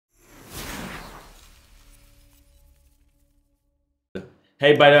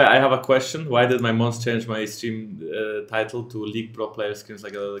Hey, by the way, I have a question. Why did my moms change my stream title to League Pro Player Screams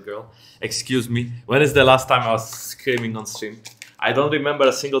Like a Little Girl? Excuse me. When is the last time I was screaming on stream? I don't remember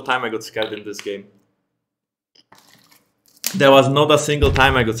a single time I got scared in this game. There was not a single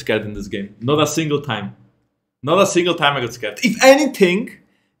time I got scared in this game. Not a single time. Not a single time I got scared. If anything,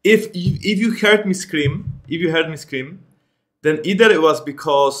 if you heard me scream, then either it was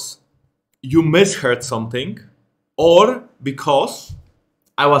because you misheard something, or because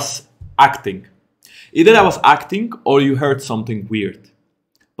I was acting. Either I was acting or you heard something weird.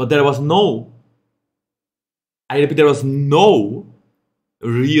 But there was no, I repeat, there was no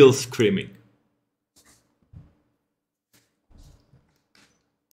real screaming.